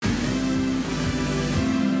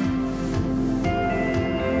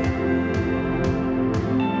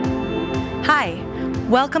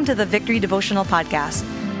Welcome to the Victory Devotional Podcast.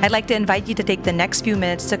 I'd like to invite you to take the next few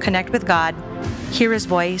minutes to connect with God, hear His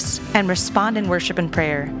voice, and respond in worship and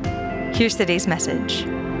prayer. Here's today's message.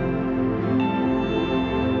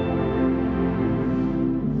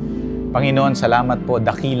 Panginoon, salamat po,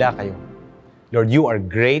 dakila kayo. Lord, you are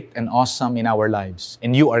great and awesome in our lives,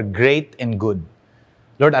 and you are great and good.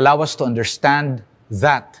 Lord, allow us to understand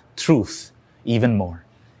that truth even more.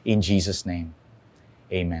 In Jesus' name,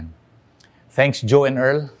 amen. Thanks, Joe and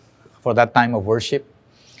Earl, for that time of worship.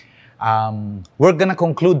 We're going to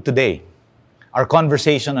conclude today our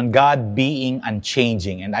conversation on God being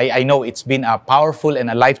unchanging. And I know it's been a powerful and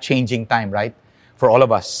a life-changing time, right? For all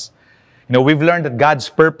of us. You know, we've learned that God's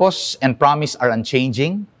purpose and promise are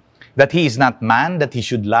unchanging, that He is not man, that He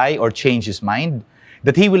should lie or change His mind,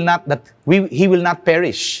 that He will not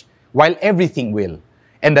perish, while everything will,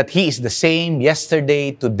 and that He is the same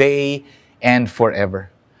yesterday, today, and forever.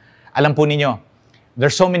 Alam po ninyo,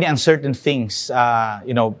 there's so many uncertain things, so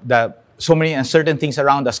many uncertain things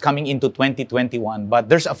around us coming into 2021, but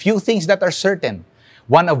there's a few things that are certain,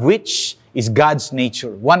 one of which is God's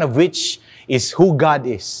nature, one of which is who God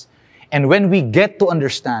is. And when we get to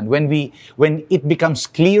understand, when it becomes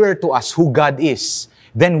clearer to us who God is,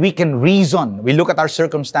 then we can reason. We look at our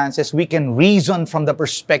circumstances, we can reason from the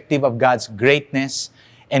perspective of God's greatness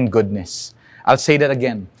and goodness. I'll say that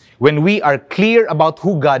again. When we are clear about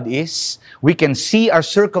who God is, we can see our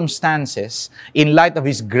circumstances in light of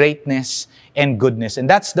His greatness and goodness. And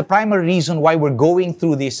that's the primary reason why we're going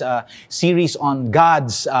through this series on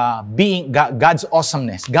God's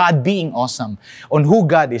awesomeness, God being awesome, on who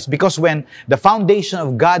God is. Because when the foundation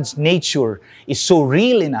of God's nature is so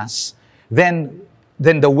real in us, then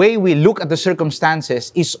the way we look at the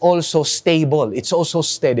circumstances is also stable. It's also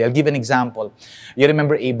steady. I'll give an example. You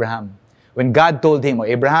remember Abraham. When God told him,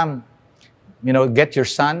 Abraham, get your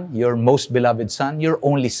son, your most beloved son, your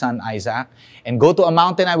only son, Isaac, and go to a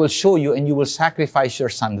mountain I will show you, and you will sacrifice your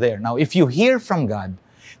son there. Now, if you hear from God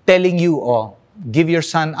telling you, give your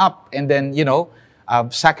son up, and then,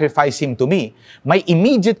 sacrifice him to me, my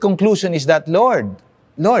immediate conclusion is that, Lord,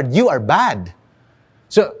 you are bad.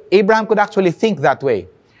 So Abraham could actually think that way.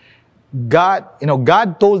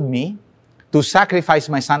 God told me to sacrifice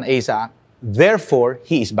my son Isaac, therefore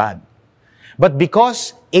he is bad. But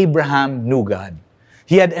because Abraham knew God,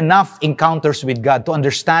 he had enough encounters with God to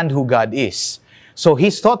understand who God is. So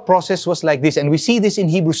his thought process was like this, and we see this in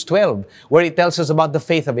Hebrews 12, where it tells us about the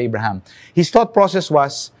faith of Abraham. His thought process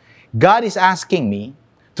was, God is asking me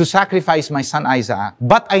to sacrifice my son Isaac,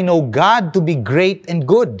 but I know God to be great and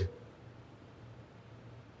good.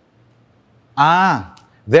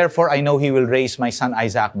 Therefore I know He will raise my son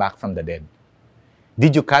Isaac back from the dead.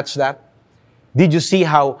 Did you catch that? Did you see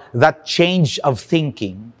how that change of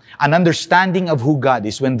thinking, an understanding of who God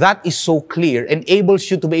is, when that is so clear, enables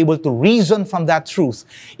you to be able to reason from that truth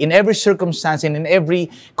in every circumstance and in every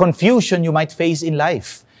confusion you might face in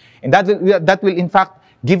life. And that will in fact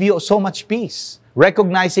give you so much peace,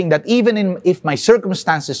 recognizing that even if my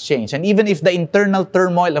circumstances change, and even if the internal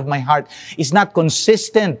turmoil of my heart is not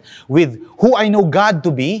consistent with who I know God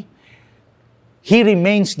to be, He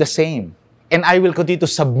remains the same. And I will continue to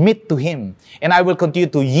submit to Him. And I will continue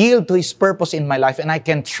to yield to His purpose in my life. And I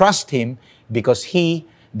can trust Him because He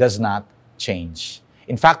does not change.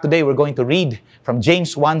 In fact, today we're going to read from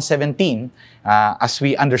James 1:17 as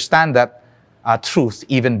we understand that truth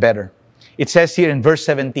even better. It says here in verse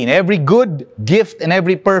 17, every good gift and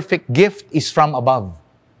every perfect gift is from above,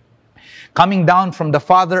 coming down from the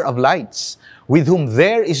Father of lights, with whom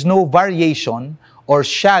there is no variation or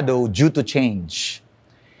shadow due to change.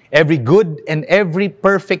 Every good and every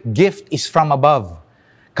perfect gift is from above,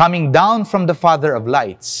 coming down from the Father of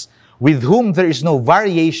lights, with whom there is no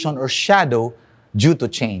variation or shadow due to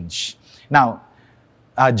change. Now,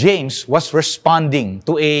 James was responding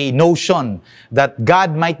to a notion that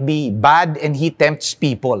God might be bad and He tempts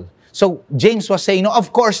people. So James was saying, no,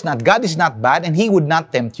 of course not. God is not bad and He would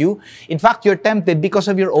not tempt you. In fact, you're tempted because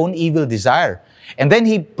of your own evil desire. And then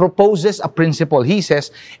he proposes a principle. He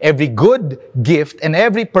says, every good gift and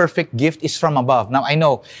every perfect gift is from above. Now, I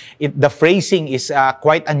know the phrasing is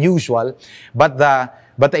quite unusual, but the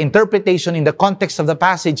interpretation in the context of the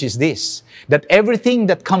passage is this, that everything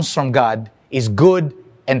that comes from God is good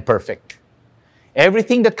and perfect.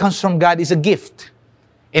 Everything that comes from God is a gift,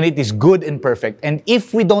 and it is good and perfect. And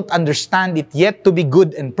if we don't understand it yet to be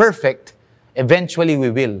good and perfect, eventually we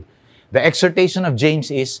will. The exhortation of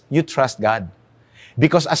James is, you trust God.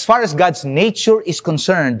 Because as far as God's nature is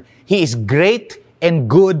concerned, He is great and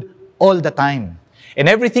good all the time. And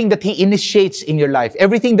everything that He initiates in your life,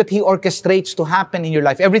 everything that He orchestrates to happen in your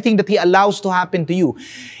life, everything that He allows to happen to you,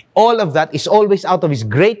 all of that is always out of His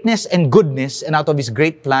greatness and goodness and out of His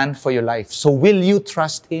great plan for your life. So will you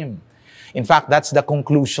trust Him? In fact, that's the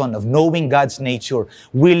conclusion of knowing God's nature.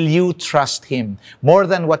 Will you trust Him? More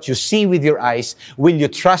than what you see with your eyes, will you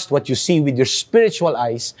trust what you see with your spiritual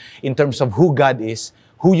eyes in terms of who God is,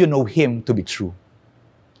 who you know Him to be true?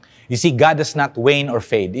 You see, God does not wane or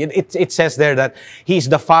fade. It says there that He is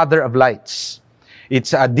the Father of lights.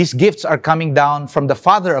 These gifts are coming down from the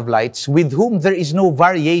Father of lights, with whom there is no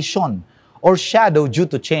variation or shadow due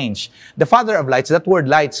to change. The Father of lights, that word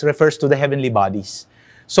lights refers to the heavenly bodies.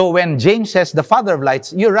 So when James says the Father of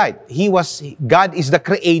lights, you're right. God is the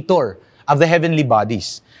creator of the heavenly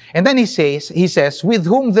bodies. And then he says, with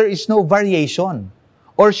whom there is no variation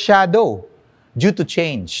or shadow due to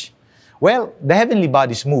change. Well, the heavenly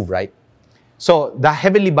bodies move, right? So the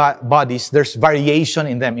heavenly bodies, there's variation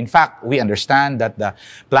in them. In fact, we understand that the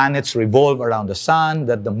planets revolve around the sun,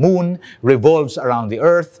 that the moon revolves around the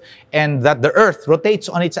earth, and that the earth rotates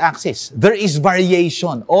on its axis. There is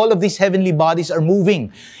variation. All of these heavenly bodies are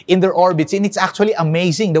moving in their orbits, and it's actually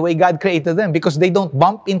amazing the way God created them because they don't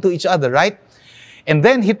bump into each other, right? And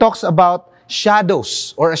then he talks about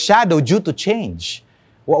shadows or a shadow due to change.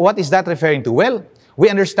 What is that referring to? Well, we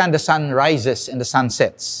understand the sun rises and the sun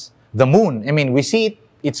sets. The moon, we see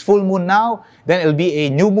it's full moon now, then it'll be a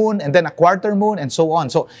new moon, and then a quarter moon, and so on.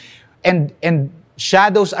 So, and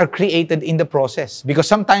shadows are created in the process because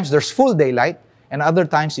sometimes there's full daylight, and other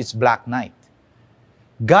times it's black night.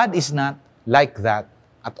 God is not like that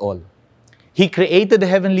at all. He created the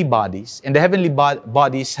heavenly bodies, and the heavenly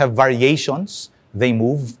bodies have variations, they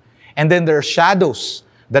move, and then there are shadows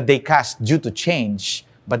that they cast due to change,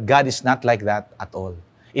 but God is not like that at all.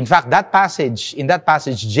 In fact, in that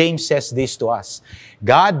passage, James says this to us.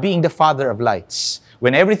 God being the Father of lights,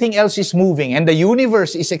 when everything else is moving and the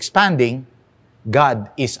universe is expanding, God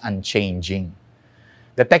is unchanging.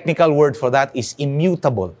 The technical word for that is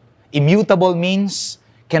immutable. Immutable means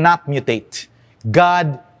cannot mutate.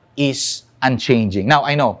 God is unchanging. Now,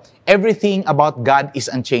 I know everything about God is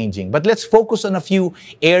unchanging, but let's focus on a few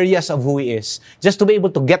areas of who He is, just to be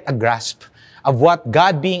able to get a grasp of what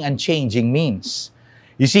God being unchanging means.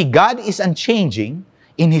 You see, God is unchanging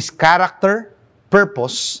in His character,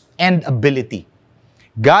 purpose, and ability.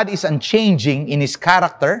 God is unchanging in His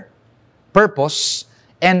character, purpose,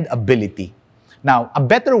 and ability. Now, a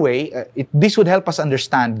better way, this would help us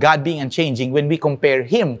understand God being unchanging when we compare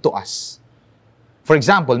Him to us. For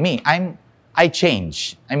example, me, I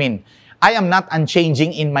change. I am not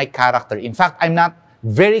unchanging in my character. In fact, I'm not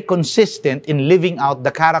very consistent in living out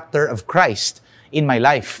the character of Christ in my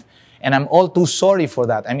life. And I'm all too sorry for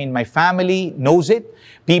that. My family knows it.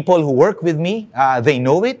 People who work with me, they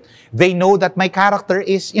know it. They know that my character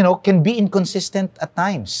can be inconsistent at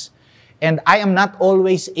times. And I am not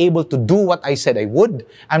always able to do what I said I would.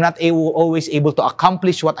 I'm not always able to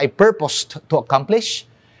accomplish what I purposed to accomplish.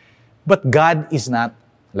 But God is not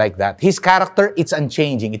like that. His character, it's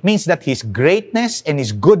unchanging. It means that His greatness and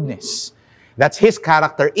His goodness, that's His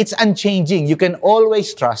character, it's unchanging. You can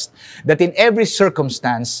always trust that in every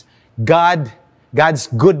circumstance, God's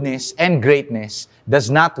goodness and greatness does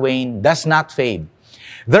not wane, does not fade.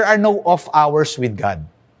 There are no off hours with God.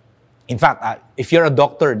 In fact, if you're a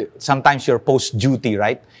doctor, sometimes you're post-duty,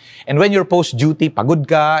 right? And when you're post-duty, pagod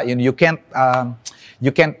ka,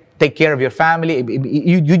 you can't take care of your family.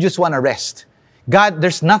 You just want to rest. God,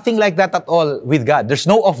 there's nothing like that at all with God. There's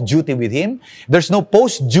no off-duty with Him. There's no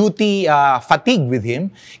post-duty fatigue with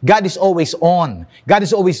Him. God is always on. God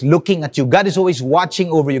is always looking at you. God is always watching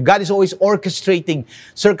over you. God is always orchestrating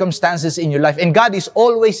circumstances in your life. And God is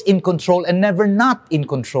always in control and never not in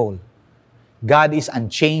control. God is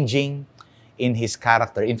unchanging in His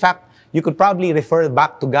character. In fact, you could probably refer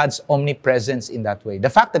back to God's omnipresence in that way. The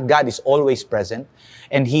fact that God is always present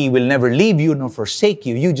and He will never leave you nor forsake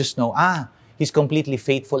you, you just know, He's completely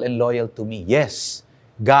faithful and loyal to me. Yes,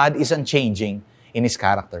 God is unchanging in His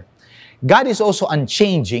character. God is also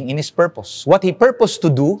unchanging in His purpose. What He purposed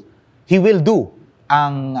to do, He will do.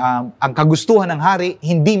 Ang kagustuhan ng hari,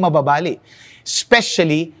 hindi mababali.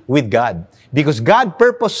 Especially with God. Because God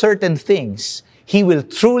purposed certain things, He will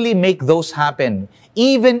truly make those happen.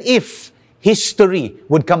 Even if history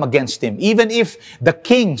would come against Him. Even if the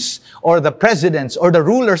kings or the presidents or the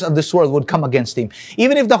rulers of this world would come against Him.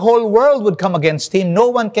 Even if the whole world would come against Him, no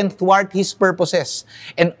one can thwart His purposes.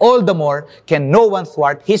 And all the more can no one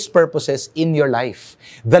thwart His purposes in your life.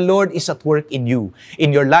 The Lord is at work in you,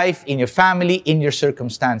 in your life, in your family, in your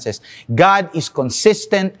circumstances. God is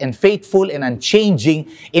consistent and faithful and unchanging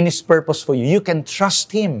in His purpose for you. You can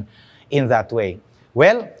trust Him in that way.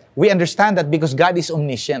 Well, we understand that because God is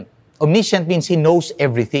omniscient. Omniscient means He knows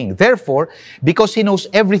everything. Therefore, because He knows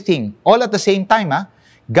everything all at the same time,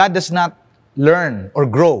 God does not learn or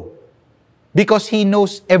grow. Because He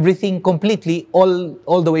knows everything completely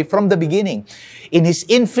all the way from the beginning. In His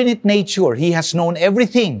infinite nature, He has known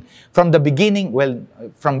everything from the beginning,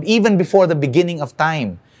 from even before the beginning of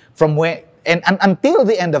time, from where and until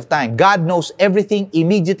the end of time. God knows everything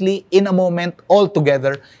immediately, in a moment, all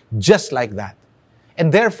together, just like that.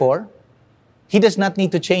 And therefore, He does not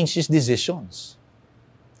need to change His decisions.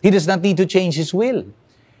 He does not need to change His will.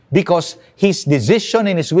 Because His decision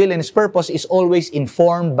and His will and His purpose is always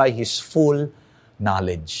informed by His full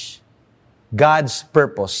knowledge. God's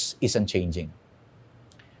purpose is unchanging.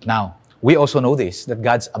 Now, we also know this, that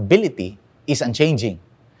God's ability is unchanging.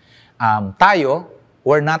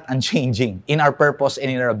 We're not unchanging in our purpose and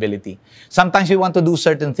in our ability. Sometimes we want to do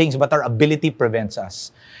certain things, but our ability prevents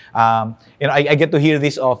us. I get to hear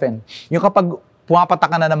this often. Yung kapag pumapatak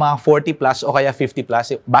ka na ng mga 40 plus o kaya 50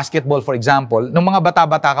 plus, basketball for example, nung mga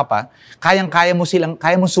bata-bata ka pa, kaya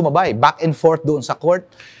mo sumabay, back and forth doon sa court.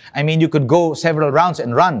 I mean, you could go several rounds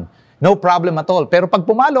and run. No problem at all. Pero pag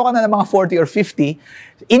pumalo ka na ng mga 40 or 50,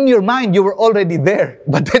 in your mind, you were already there.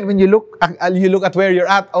 But then when you look at where you're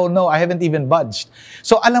at, oh no, I haven't even budged.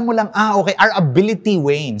 So alam mo lang, okay, our ability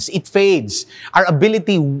wanes. It fades. Our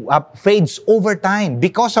ability fades over time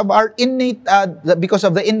because of our because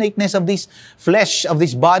of the innateness of this flesh, of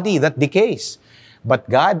this body that decays. But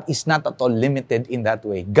God is not at all limited in that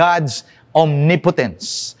way. God's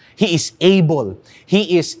omnipotence, He is able.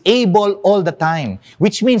 He is able all the time.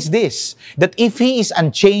 Which means this, that if He is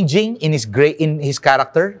unchanging in His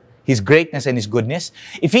character, His greatness and His goodness,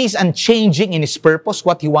 if He is unchanging in His purpose,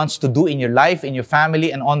 what He wants to do in your life, in your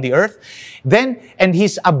family, and on the earth, and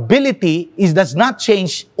His ability does not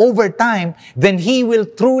change over time, then He will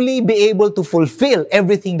truly be able to fulfill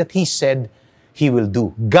everything that He said He will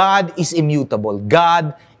do. God is immutable.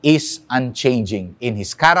 God is unchanging in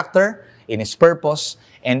His character, in His purpose,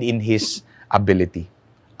 and in His ability,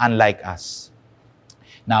 unlike us.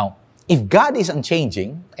 Now, if God is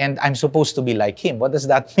unchanging, and I'm supposed to be like Him, what does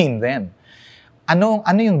that mean then? Ano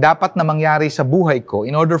yung dapat na mangyari sa buhay ko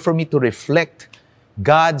in order for me to reflect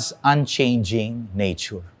God's unchanging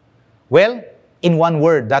nature? Well, in one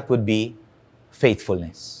word, that would be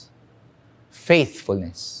faithfulness.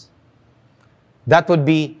 Faithfulness. That would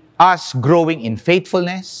be us growing in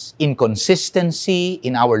faithfulness, in consistency,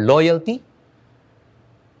 in our loyalty.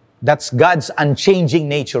 That's God's unchanging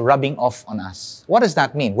nature rubbing off on us. What does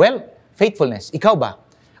that mean? Well, faithfulness. Ikaw ba?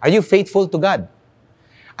 Are you faithful to God?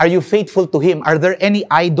 Are you faithful to Him? Are there any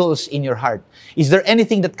idols in your heart? Is there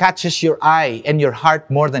anything that catches your eye and your heart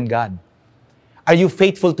more than God? Are you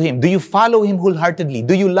faithful to Him? Do you follow Him wholeheartedly?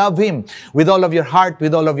 Do you love Him with all of your heart,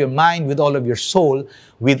 with all of your mind, with all of your soul,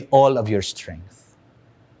 with all of your strength?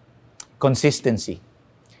 Consistency.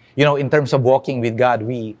 In terms of walking with God,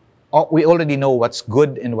 we already know what's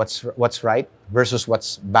good and what's right versus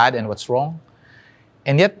what's bad and what's wrong.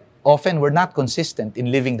 And yet, often we're not consistent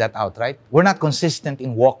in living that out, right? We're not consistent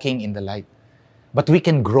in walking in the light. But we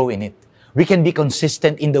can grow in it. We can be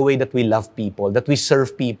consistent in the way that we love people, that we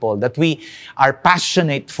serve people, that we are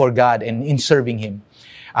passionate for God and in serving Him.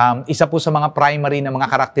 Isa po sa mga primary na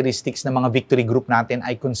mga characteristics ng mga victory group natin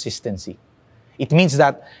ay consistency. It means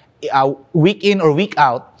that week in or week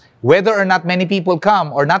out, whether or not many people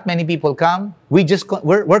come or not many people come,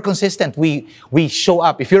 we're consistent. We show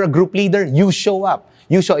up. If you're a group leader, you show up.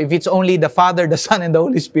 If it's only the Father, the Son, and the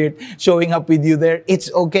Holy Spirit showing up with you there,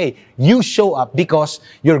 it's okay. You show up because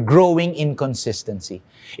you're growing in consistency.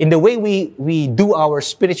 In the way we do our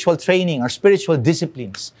spiritual training, our spiritual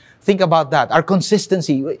disciplines, think about that. Our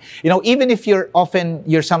consistency. Even if you're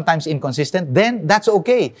sometimes inconsistent, then that's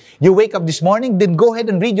okay. You wake up this morning, then go ahead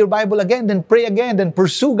and read your Bible again, then pray again, then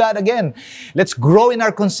pursue God again. Let's grow in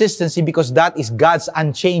our consistency because that is God's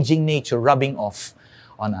unchanging nature rubbing off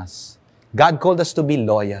on us. God called us to be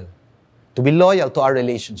loyal to our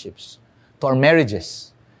relationships, to our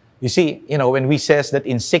marriages. You see, when we says that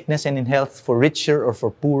in sickness and in health, for richer or for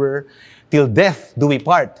poorer, till death do we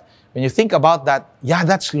part. When you think about that,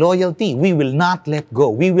 that's loyalty. We will not let go.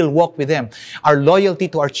 We will walk with them. Our loyalty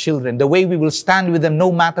to our children, the way we will stand with them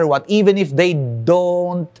no matter what, even if they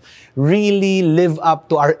don't really live up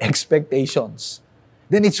to our expectations,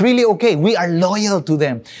 then it's really okay. We are loyal to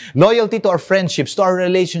them. Loyalty to our friendships, to our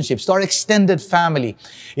relationships, to our extended family.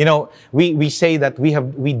 We say that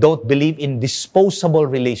we don't believe in disposable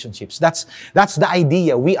relationships. That's the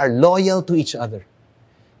idea. We are loyal to each other.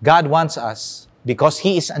 God wants us, because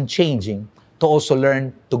He is unchanging, to also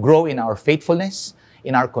learn to grow in our faithfulness,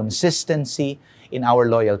 in our consistency, in our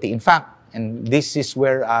loyalty. In fact, and this is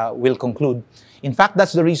where we'll conclude. In fact,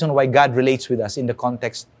 that's the reason why God relates with us in the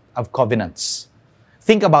context of covenants.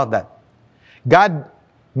 Think about that. God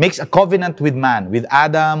makes a covenant with man, with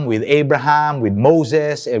Adam, with Abraham, with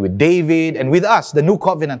Moses, and with David, and with us, the new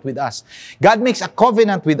covenant with us. God makes a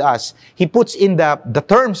covenant with us. He puts in the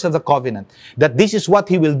terms of the covenant that this is what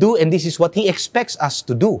He will do and this is what He expects us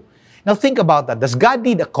to do. Now think about that. Does God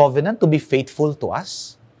need a covenant to be faithful to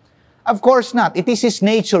us? Of course not. It is His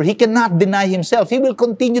nature. He cannot deny Himself. He will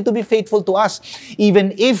continue to be faithful to us,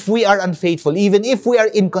 even if we are unfaithful, even if we are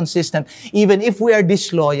inconsistent, even if we are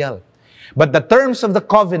disloyal. But the terms of the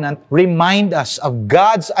covenant remind us of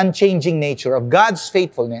God's unchanging nature, of God's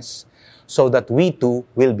faithfulness, so that we too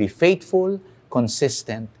will be faithful,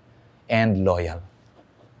 consistent, and loyal.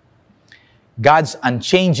 God's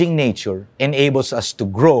unchanging nature enables us to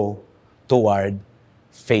grow toward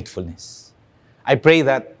faithfulness. I pray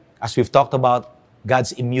that as we've talked about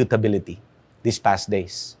God's immutability these past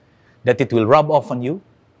days, that it will rub off on you.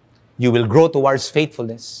 You will grow towards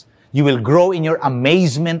faithfulness. You will grow in your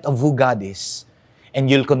amazement of who God is. And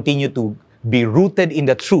you'll continue to be rooted in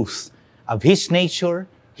the truth of His nature,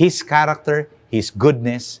 His character, His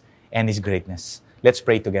goodness, and His greatness. Let's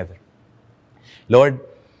pray together. Lord,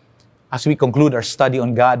 as we conclude our study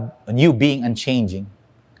on God, on You being unchanging,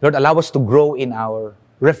 Lord, allow us to grow in our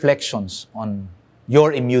reflections on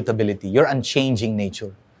Your immutability, Your unchanging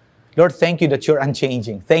nature. Lord, thank You that You're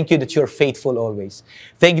unchanging. Thank You that You're faithful always.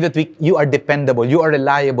 Thank You that You are dependable. You are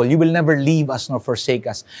reliable. You will never leave us nor forsake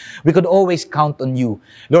us. We could always count on You.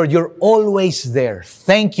 Lord, You're always there.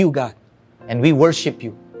 Thank You, God. And we worship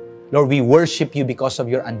You. Lord, we worship You because of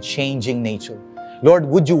Your unchanging nature. Lord,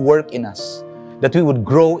 would You work in us that we would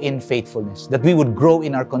grow in faithfulness, that we would grow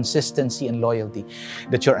in our consistency and loyalty,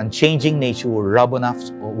 that Your unchanging nature will rub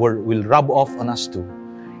off on us too.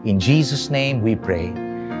 In Jesus' name we pray.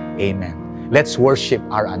 Amen. Let's worship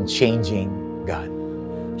our unchanging God.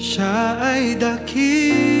 Siya ay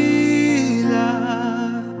dakila,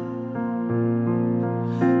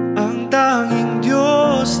 ang tanging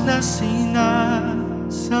Diyos na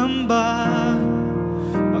sinasamba,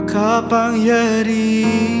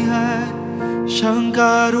 makapangyarihan, siyang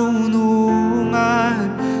karunungan,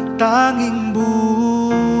 tanging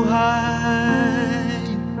buhay.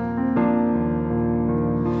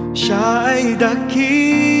 Siya ay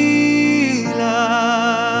dakila,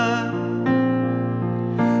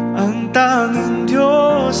 ang tanging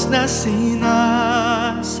Diyos na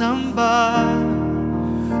sinasamba,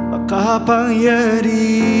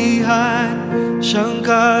 makapangyarihan, siyang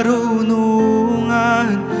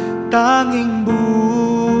karunungan, tanging buhay.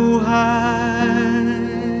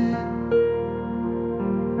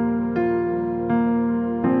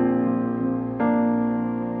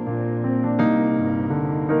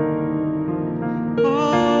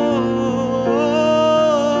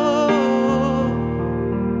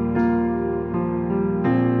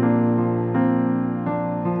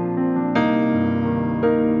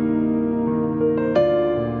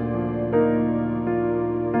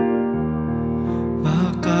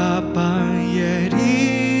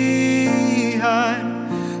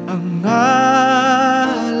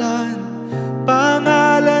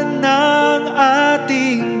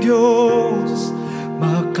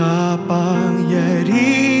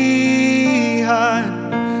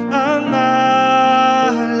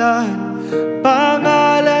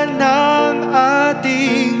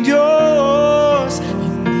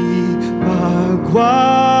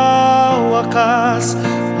 Magwawakas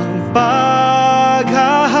ang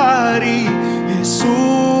paghahari,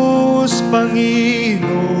 Jesus Panginoon.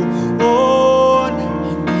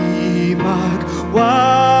 Hindi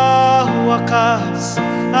magwawakas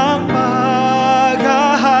ang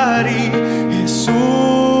paghahari,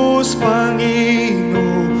 Jesus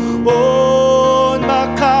Panginoon.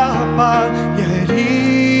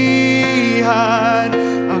 Makapangyarihan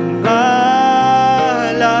ang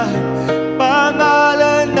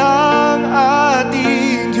pangalan ng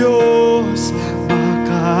ating Diyos,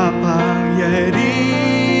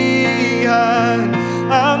 makapangyarihan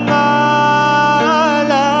ang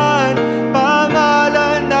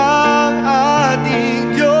pangalan ng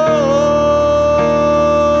ating Diyos.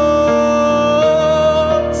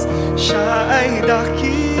 Siya ay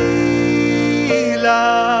dakila,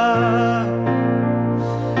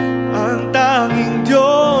 ang tanging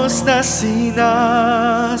Diyos na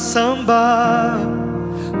sinasamba,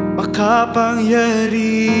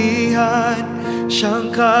 makapangyarihan,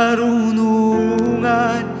 siyang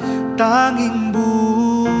karunungan, tanging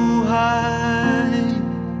buhay.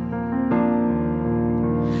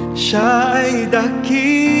 Siya ay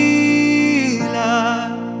dakila,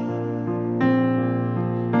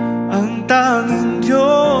 ang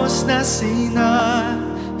na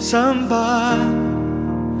sinasamba,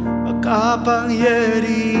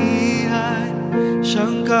 makapangyarihan,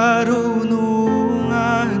 siyang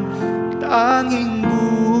karunungan, tanging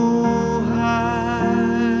buhay.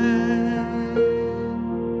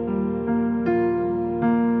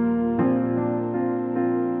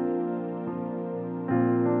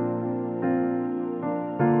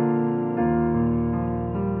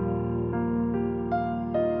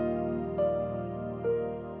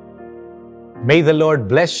 May the Lord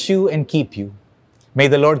bless you and keep you. May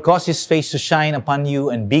the Lord cause His face to shine upon you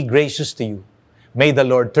and be gracious to you. May the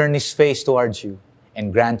Lord turn His face towards you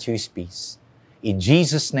and grant you His peace. In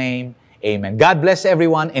Jesus' name, amen. God bless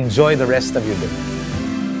everyone. Enjoy the rest of your day.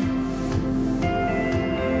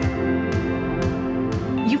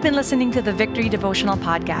 You've been listening to the Victory Devotional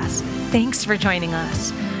Podcast. Thanks for joining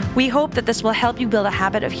us. We hope that this will help you build a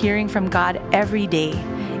habit of hearing from God every day.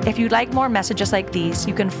 If you'd like more messages like these,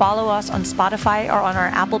 you can follow us on Spotify or on our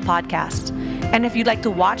Apple Podcasts. And if you'd like to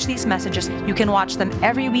watch these messages, you can watch them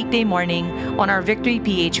every weekday morning on our Victory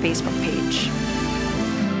PH Facebook page.